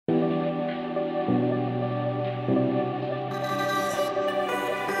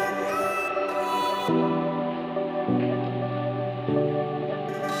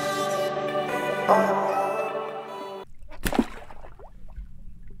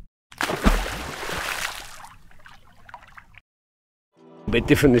A bit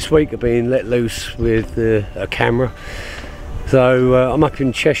different this week. I've been let loose with a camera. So I'm up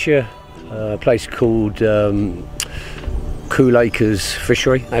in Cheshire, a place called Coole Acres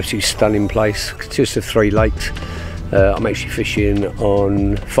Fishery. Absolutely stunning place. Consists of 3 lakes. I'm actually fishing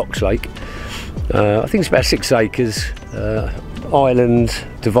on Fox Lake. I think it's about 6 acres. Island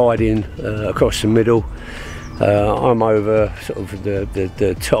dividing across the middle. I'm over sort of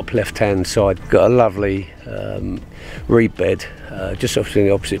the top left-hand side. Got a lovely reed bed just off the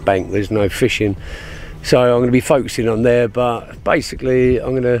opposite bank. There's no fishing, so I'm going to be focusing on there. But basically,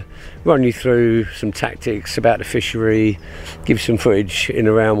 I'm going to run you through some tactics about the fishery, give some footage in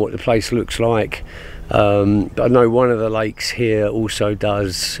around what the place looks like. But I know one of the lakes here also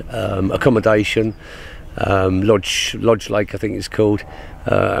does accommodation. Lodge Lake, I think it's called,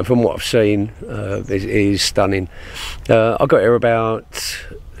 and from what I've seen, it is stunning. I got here about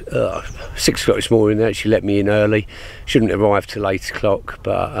 6 o'clock this morning. They actually let me in early. Shouldn't arrive till 8 o'clock,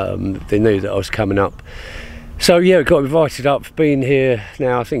 but they knew that I was coming up. So yeah, got invited up. Been here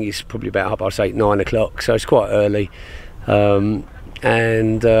now, I think it's probably about 8:30, 9 o'clock, so it's quite early.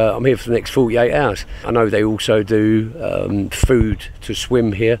 And I'm here for the next 48 hours. I know they also do food to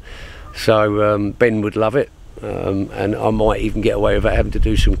swim here. So Ben would love it, and I might even get away without having to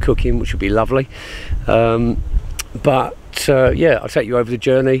do some cooking, which would be lovely. But yeah, I'll take you over the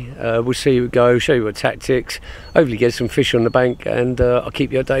journey. We'll see you go, show you what tactics, hopefully get some fish on the bank, and I'll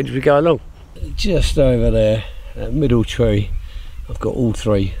keep you updated as we go along. Just over there, that middle tree, I've got all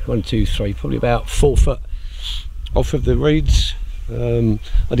 3, 1, 2, 3, probably about 4 foot off of the reeds.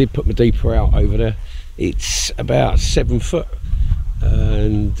 I did put my deeper out over there. It's about 7 foot.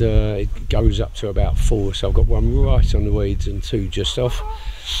 And it goes up to about 4, so I've got 1 right on the weeds and 2 just off.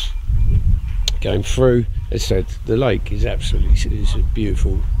 Going through, as I said, the lake is absolutely, it's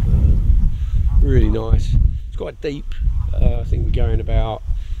beautiful, really nice. It's quite deep. I think we're going about,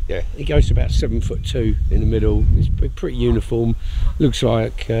 yeah, it goes to about 7'2" in the middle. It's pretty uniform. Looks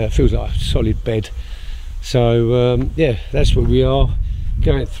like, feels like a solid bed. So yeah, that's where we are.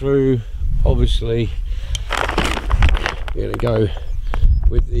 Going through, obviously, we're going to go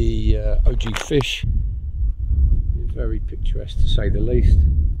with the OG fish. Very picturesque to say the least.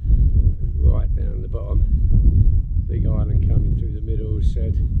 Right down the bottom, big island coming through the middle, as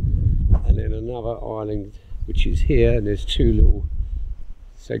said, and then another island which is here, and there's 2 little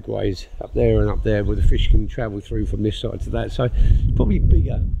segways up there and up there where the fish can travel through from this side to that. So it's probably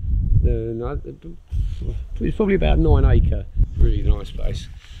bigger than, it's probably about 9 acre. Really nice place.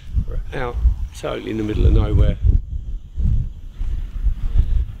 We're out totally in the middle of nowhere.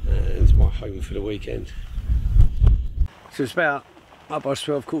 And it's my home for the weekend. So it's about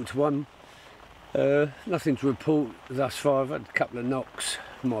 12, 1:15. Nothing to report thus far. I've had a couple of knocks,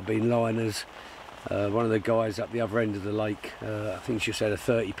 might have been liners. One of the guys up the other end of the lake, I think she just had a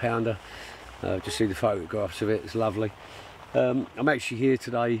 30-pounder. Just see the photographs of it, it's lovely. I'm actually here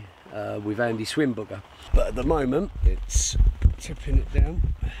today with Andy Swimbugger, but at the moment it's tipping it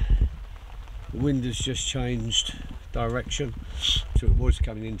down. The wind has just changed direction, so it was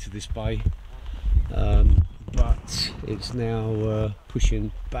coming into this bay, but it's now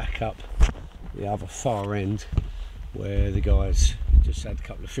pushing back up the other far end where the guys just had a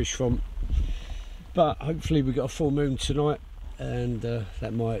couple of fish from. But hopefully we've got a full moon tonight, and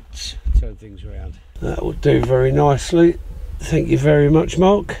that might turn things around. That will do very nicely. Thank you very much,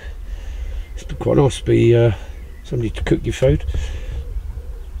 Mark. It's been quite nice to be somebody to cook your food.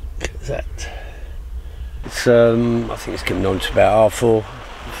 Look at that. It's, I think it's coming on to about 4:30,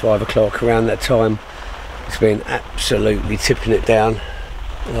 5 o'clock, around that time. It's been absolutely tipping it down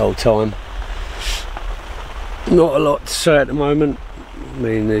the whole time. Not a lot to say at the moment. I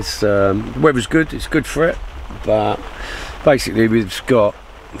mean, the weather's good, it's good for it, but basically we've got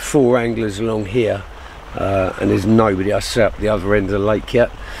 4 anglers along here, and there's nobody else up the other end of the lake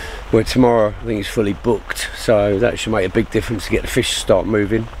yet. Where tomorrow I think it's fully booked, so that should make a big difference to get the fish to start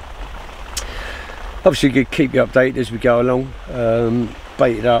moving. Obviously, we could keep you updated as we go along.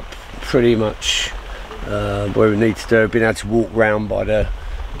 Baited up pretty much where we need to do. Been able to walk round by the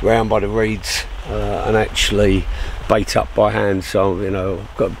reeds and actually bait up by hand. So you know,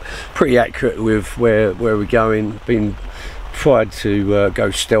 got pretty accurate with where we're going. Been tried to go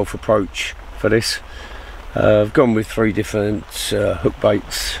stealth approach for this. I've gone with 3 different hook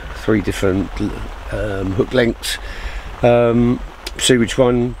baits, 3 different hook lengths. See which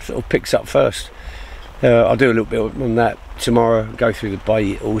one sort of picks up first. I'll do a little bit on that tomorrow, go through the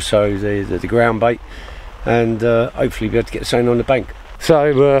bait, also the ground bait, and hopefully be able to get something on the bank.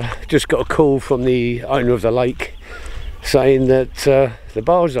 So just got a call from the owner of the lake saying that the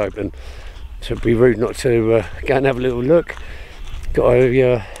bar's open, so it'd be rude not to go and have a little look. got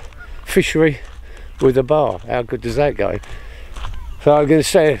a fishery with a bar. How good does that go? So I'm going to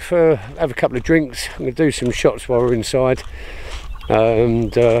say, have a couple of drinks. I'm going to do some shots while we're inside,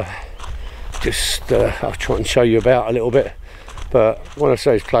 and just I'll try and show you about a little bit. But when I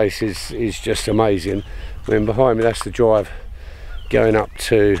say this place is just amazing. I mean, behind me, that's the drive going up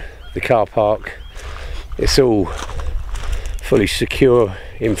to the car park. It's all fully secure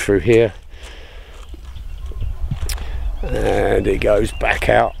in through here, and it goes back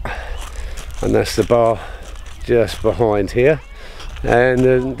out, and that's the bar just behind here, and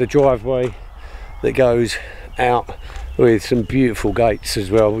then the driveway that goes out with some beautiful gates as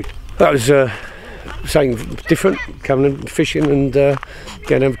well. That was something different, coming and fishing and going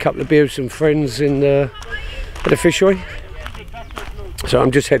to have a couple of beers with some friends in at the fishery. So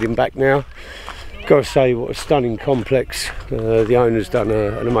I'm just heading back now. Got to say, what a stunning complex. The owner's done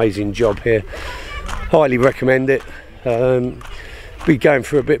an amazing job here. Highly recommend it. Be going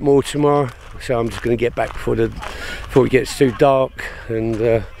for a bit more tomorrow, so I'm just going to get back before it gets too dark,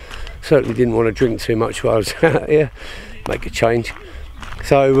 and certainly didn't want to drink too much while I was out here. Make a change.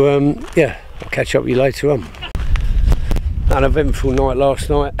 So yeah, I'll catch up with you later on. An eventful night last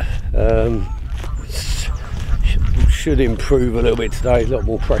night. Should improve a little bit today. A lot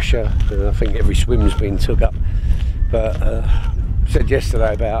more pressure. I think every swim's been took up. But I said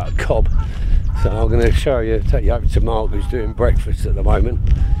yesterday about a cob, so I'm going to take you over to Mark, who's doing breakfast at the moment.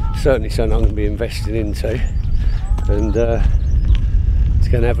 Certainly something I'm going to be investing into, and let's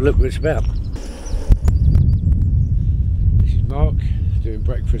go and have a look what it's about. This is Mark doing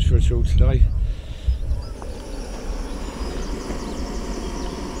breakfast for us all today.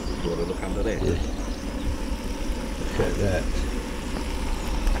 You want to look under there? Yeah. Look at that.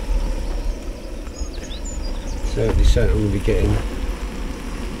 Certainly something I'm going to be getting.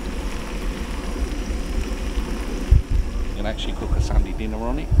 You can actually cook a Sunday dinner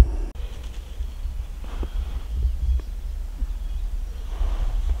on it.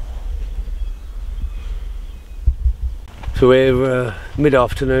 So we're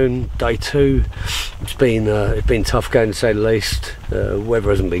mid-afternoon, day 2. It's been tough going, to say the least.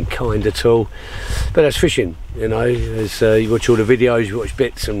 Weather hasn't been kind at all, but that's fishing, you know. As you watch all the videos, you watch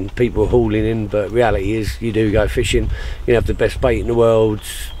bits and people hauling in, but reality is you do go fishing, you have the best bait in the world,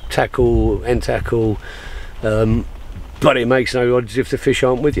 tackle, end tackle, but it makes no odds if the fish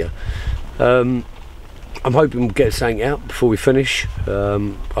aren't with you. I'm hoping we'll get something out before we finish.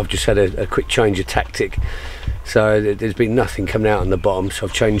 I've just had a quick change of tactic, so there's been nothing coming out on the bottom, so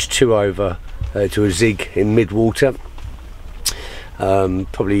I've changed 2 over to a zig in mid-water,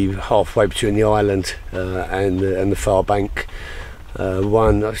 probably halfway between the island and the far bank.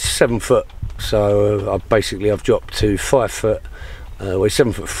 One 7 foot, so I've dropped to 5 foot, well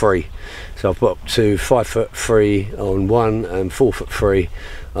 7 foot 3, so I've got up to 5 foot 3 on one and 4 foot 3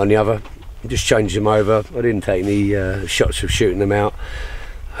 on the other. Just changed them over. I didn't take any shots of shooting them out.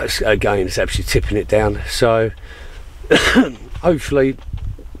 Again, it's actually tipping it down, so hopefully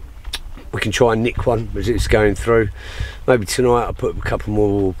we can try and nick one as it's going through. Maybe tonight I'll put a couple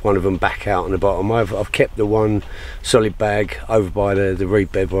more, one of them back out on the bottom. I've kept the one solid bag over by the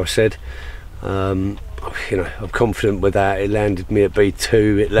reed bed where I said. You know, I'm confident with that. It landed me at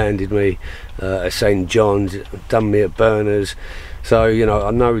B2, it landed me at St John's, it done me at Burners. So, you know,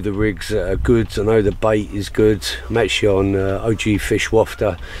 I know the rigs are good, I know the bait is good. I'm actually on OG Fish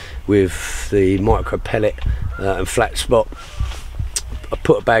Wafter with the micro pellet and flat spot. I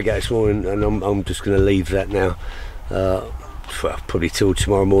put a bag out this morning, and I'm just going to leave that now, probably till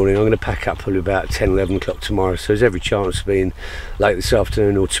tomorrow morning. I'm going to pack up probably about 10, 11 o'clock tomorrow, so there's every chance of being late this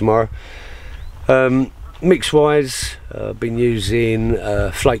afternoon or tomorrow. Mix wise, I've been using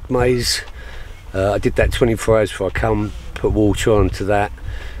flake maize. I did that 24 hours before I come, put water onto that,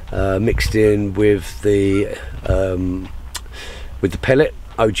 mixed in with the pellet,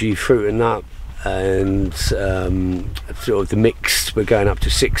 OG fruit and nut, and sort of the mix. We're going up to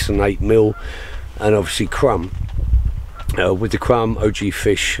 6 and 8 mil, and obviously crumb. With the crumb, OG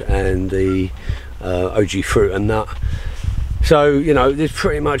fish and the OG fruit and nut. So, you know, there's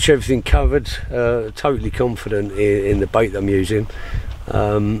pretty much everything covered. Totally confident in the bait I'm using.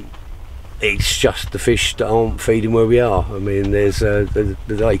 It's just the fish that aren't feeding where we are. I mean, there's the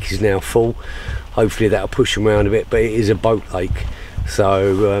lake is now full. Hopefully that'll push them around a bit, but it is a boat lake.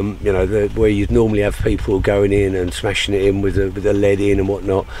 So, you know, where you'd normally have people going in and smashing it in with the lead in and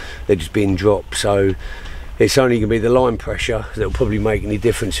whatnot, they're just being dropped. So it's only going to be the line pressure that'll probably make any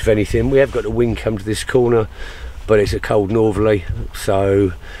difference, if anything. We have got the wind come to this corner, but it's a cold northerly,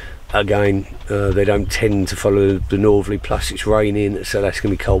 so again, they don't tend to follow the northerly, plus it's raining, so that's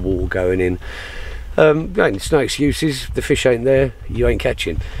going to be cold water going in. Again, it's no excuses. The fish ain't there, you ain't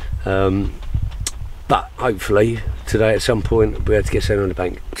catching. But hopefully today at some point we'll be able to get something on the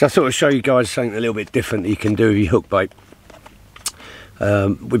bank. So I thought I'd show you guys something a little bit different that you can do with your hook bait.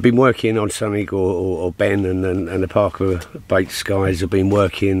 We've been working on something, or Ben and the Parker Baits guys have been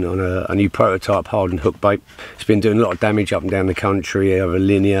working on a new prototype hardened hook bait. It's been doing a lot of damage up and down the country, over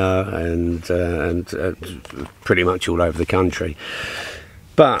linear and pretty much all over the country.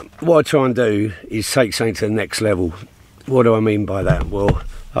 But what I try and do is take something to the next level. What do I mean by that? Well,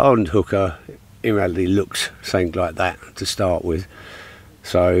 a hardened hooker in reality looks something like that to start with.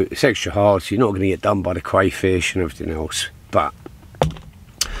 So it's extra hard, so you're not going to get done by the crayfish and everything else. But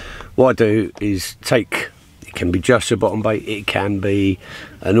what I do is take, it can be just a bottom bait, it can be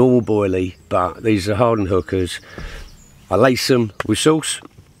a normal boilie, but these are hardened hookers. I lace them with sauce.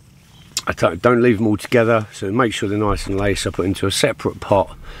 I don't leave them all together, so make sure they're nice and laced. I put into a separate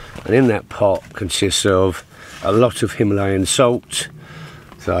pot, and in that pot consists of a lot of Himalayan salt.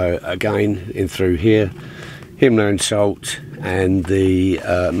 So again, in through here, Himalayan salt and the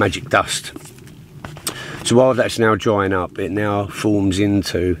magic dust. So while that's now drying up, it now forms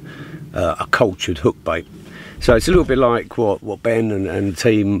into a cultured hook bait. So it's a little bit like what Ben and the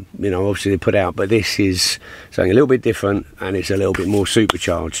team, you know, obviously they put out, but this is something a little bit different, and it's a little bit more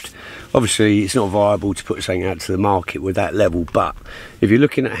supercharged. Obviously it's not viable to put something out to the market with that level, but if you're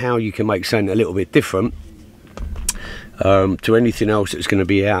looking at how you can make something a little bit different to anything else that's going to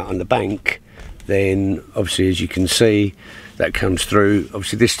be out on the bank, then obviously, as you can see, that comes through.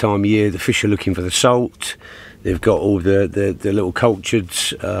 Obviously this time of year the fish are looking for the salt. They've got all the little cultured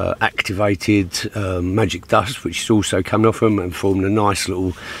activated magic dust, which is also coming off them and forming a nice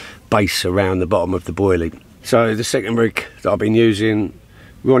little base around the bottom of the boilie. So the second rig that I've been using,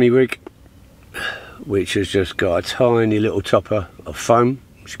 Ronnie rig, which has just got a tiny little topper of foam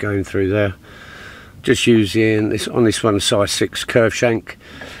which is going through there. Just using this on this one, size 6 curve shank.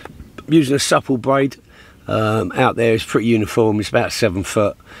 I'm using a supple braid. Out there it's pretty uniform, it's about 7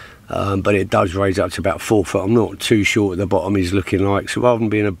 foot, but it does raise up to about 4 foot. I'm not too sure what the bottom is looking like, so rather than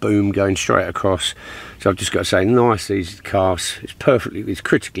being a boom going straight across, so I've just got to say, nice easy to cast. It's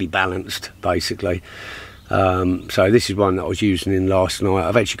critically balanced basically. So this is one that I was using in last night.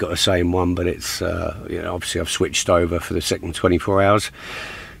 I've actually got the same one, but it's you know, obviously I've switched over for the second 24 hours.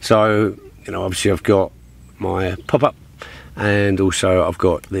 So you know, obviously I've got my pop-up, and also I've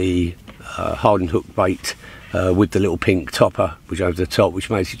got the hardened hook bait with the little pink topper which over the top, which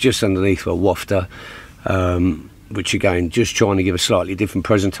makes it just underneath a wafter, which again, just trying to give a slightly different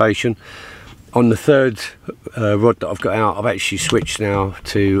presentation. On the third rod that I've got out, I've actually switched now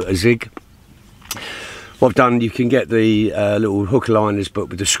to a zig. What I've done, you can get the little hooker liners but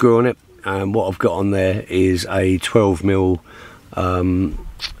with the screw on it, and what I've got on there is a 12mm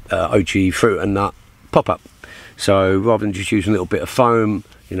OG fruit and nut pop-up. So rather than just using a little bit of foam,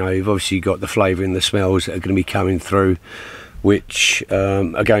 you know, you've obviously got the flavour and the smells that are going to be coming through, which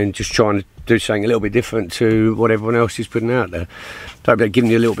again, just trying to do something a little bit different to what everyone else is putting out there. So I've given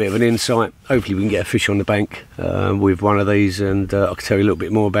you a little bit of an insight. Hopefully we can get a fish on the bank with one of these, and I can tell you a little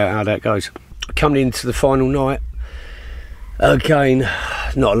bit more about how that goes. Coming into the final night, again,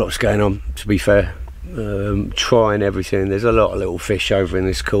 not a lot's going on, to be fair. Trying everything. There's a lot of little fish over in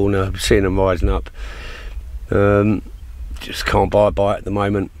this corner. I'm seeing them rising up. Just can't buy a bite at the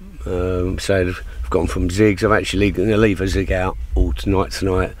moment. So I've gone from zigs. I'm actually going to leave a zig out all tonight.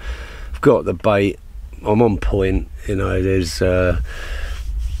 I've got the bait. I'm on point. You know, there's not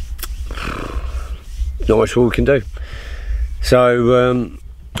much more we can do. So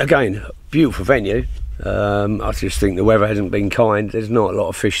again, beautiful venue. I just think the weather hasn't been kind. There's not a lot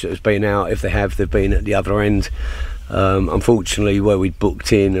of fish that has been out. If they have, they've been at the other end. Unfortunately, where we'd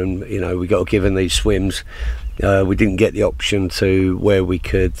booked in, and you know, we got given these swims, we didn't get the option to where we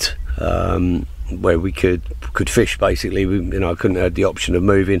could fish. Basically, you know, I couldn't have the option of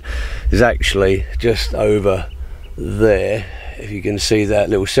moving. There's actually just over there, if you can see that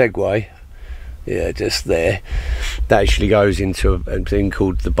little segue, yeah, just there, that actually goes into a thing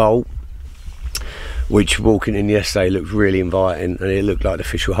called the bowl, which walking in yesterday looked really inviting, and it looked like the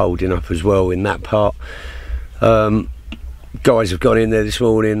fish were holding up as well in that part. Guys have gone in there this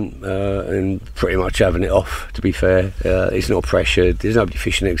morning and pretty much having it off, to be fair. It's not pressured, there's nobody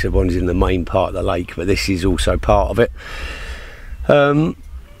fishing it, everyone's in the main part of the lake, but this is also part of it.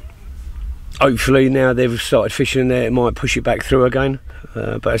 Hopefully now they've started fishing there, it might push it back through again.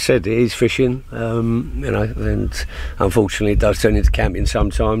 But I said it is fishing, you know, and unfortunately it does turn into camping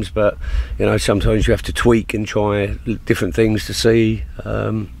sometimes, but you know, sometimes you have to tweak and try different things to see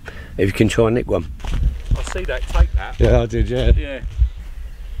if you can try and nick one. I see that, take that. Yeah, I did, yeah. Yeah.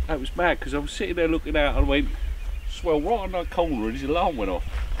 That was bad because I was sitting there looking out and I went, swell right on that corner and his alarm went off.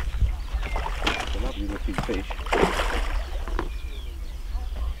 It's a lovely looking fish.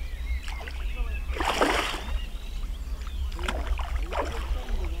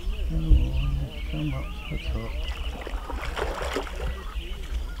 Come up to the top.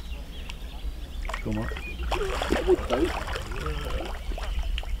 Come on. That would do.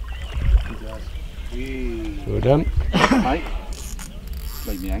 Well done. Mate,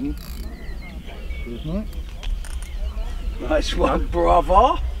 leave me hanging. Right. Nice one,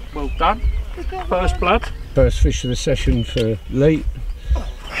 bravo. Well done. First blood. First fish of the session for Lee.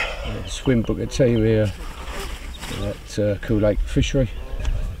 Swim booker team here at Coole Fishery.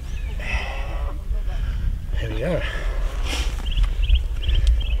 Here we go.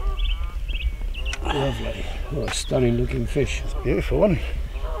 Lovely. What a stunning looking fish. It's beautiful, isn't it?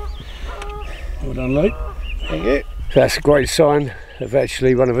 Well done, Lee. Thank you. That's a great sign of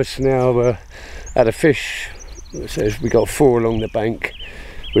actually one of us now had a fish. It says we got 4 along the bank.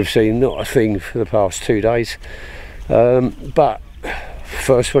 We've seen not a thing for the past 2 days. But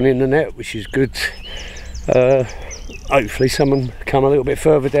first one in the net, which is good. Hopefully someone come a little bit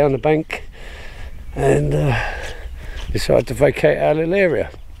further down the bank and decide to vacate our little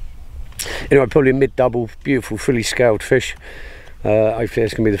area. Anyway, probably a mid-double, beautiful, fully scaled fish. Hopefully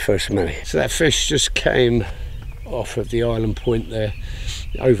that's going to be the first of many. So that fish just came off of the island point there,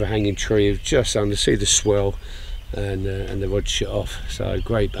 the overhanging tree just under, see the swell and the rod shut off. So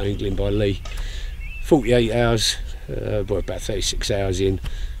great angling by Lee. 48 hours, well, about 36 hours in,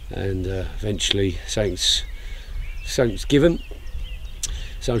 and eventually something's given.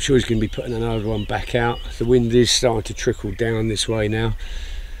 So I'm sure he's going to be putting another one back out. The wind is starting to trickle down this way now.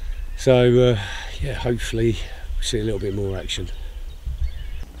 So yeah, hopefully we'll see a little bit more action.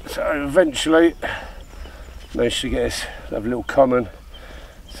 So eventually managed to get this lovely little common.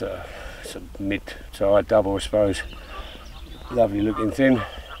 It's a mid to high double, I suppose. Lovely looking thing.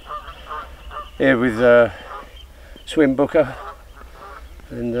 Here with swim booker,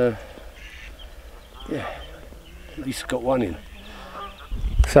 and yeah, at least got one in.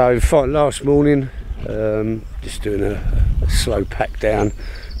 So last morning, just doing a slow pack down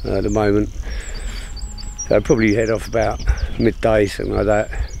at the moment. So I'll probably head off about midday, something like that.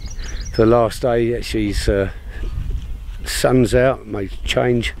 For the last day, actually, sun's out, made a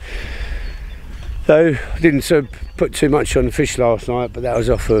change. So I didn't put too much on the fish last night, but that was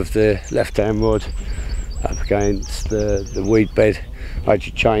off of the left-hand rod up against the weed bed. I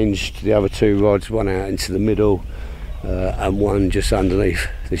actually changed the other 2 rods, one out into the middle and one just underneath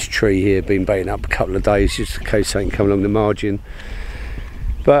this tree here, been baiting up a couple of days just in case something come along the margin.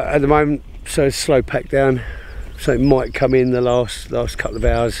 But at the moment, so slow pack down, so it might come in the last couple of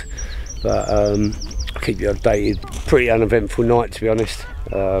hours, but I'll keep you updated. Pretty uneventful night, to be honest.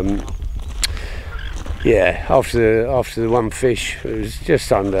 Yeah, after the one fish, it was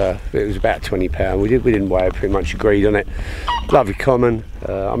just under, it was about 20 pounds. We didn't weigh it, pretty much agreed on it. Lovely common.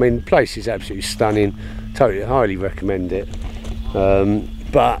 I mean, the place is absolutely stunning. Totally, highly recommend it.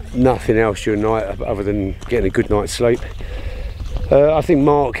 But nothing else during the night other than getting a good night's sleep. I think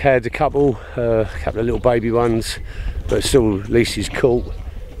Mark had a couple of little baby ones, but still at least he's caught.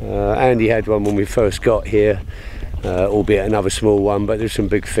 Andy had one when we first got here, albeit another small one, but there's some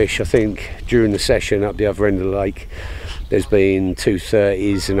big fish. I think during the session up the other end of the lake there's been 2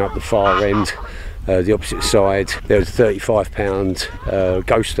 30s, and up the far end, the opposite side, there was a 35 pound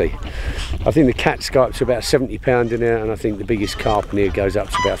ghostie. I think the cats go up to about 70 pound in there, and I think the biggest carp in here goes up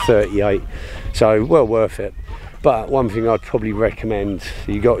to about 38, so well worth it. But one thing I'd probably recommend,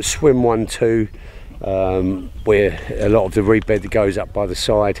 you got to swim 1 2, where a lot of the reed bed that goes up by the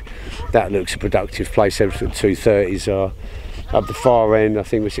side, that looks a productive place. There the 2 30s are. Up the far end, I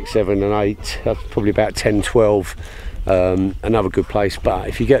think we're 6 7 and 8, probably about 10 12, another good place. But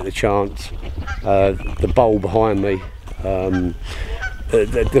if you get the chance, the bowl behind me,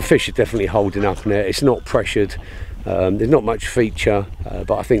 the fish are definitely holding up in there. It's not pressured. There's not much feature,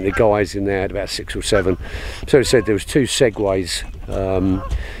 but I think the guys in there had about 6 or 7. So I said there was 2 segways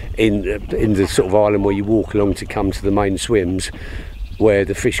in the sort of island where you walk along to come to the main swims, where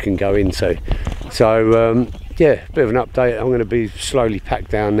the fish can go into. So yeah, a bit of an update. I'm going to be slowly packed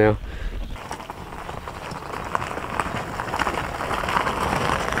down now.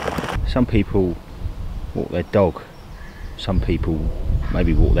 Some people walk their dog, some people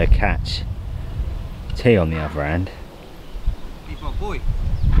maybe walk their cats. T on the other hand, he's my boy.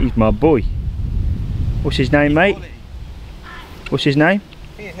 He's my boy. What's his name, mate? What's his name?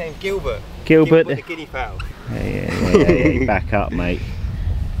 I think his name's Gilbert. Gilbert the guinea fowl. Yeah, back up, mate.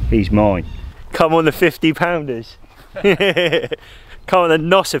 He's mine. Come on the 50 pounders. Come on, the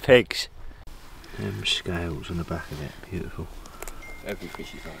nosser pigs. Them scales on the back of it, beautiful. Every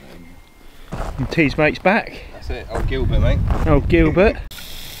fish is like that. And T's mate's back. That's it, old Gilbert, mate. Old Gilbert.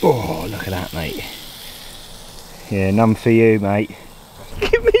 Oh, look at that, mate. Yeah, none for you, mate.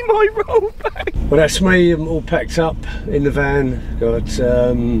 Give me my roll back. Well, that's me. I'm all packed up in the van. Got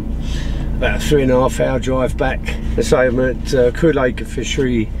about a 3.5 hour drive back. So I'm at Coole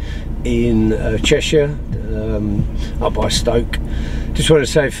Fishery in Cheshire, up by Stoke. Just want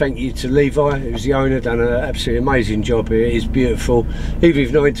to say thank you to Levi, who's the owner, done an absolutely amazing job here. It is beautiful. Even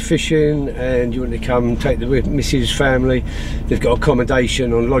if you're not into fishing and you want to come take the missus family, they've got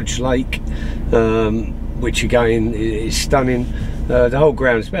accommodation on Lodge Lake, which again is stunning. The whole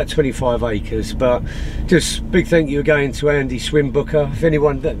ground is about 25 acres, but just big thank you again to Andy Swim Booker. If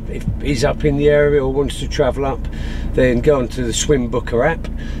anyone that is up in the area or wants to travel up, then go onto the Swim Booker app.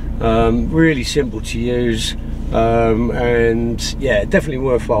 Really simple to use, and yeah, definitely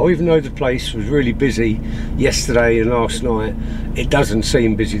worthwhile. Even though the place was really busy yesterday and last night, it doesn't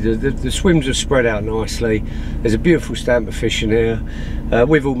seem busy. The swims are spread out nicely. There's a beautiful stamp of fish in here.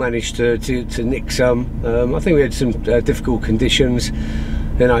 We've all managed to nick some. I think we had some difficult conditions.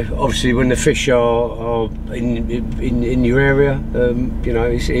 You know, obviously when the fish are in your area, you know,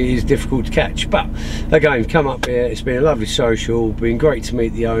 it is difficult to catch. But again, come up here. It's been a lovely social. Been great to meet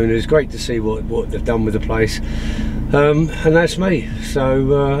the owners. Great to see what they've done with the place. And that's me.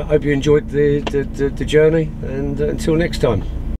 So I hope you enjoyed the journey. And until next time.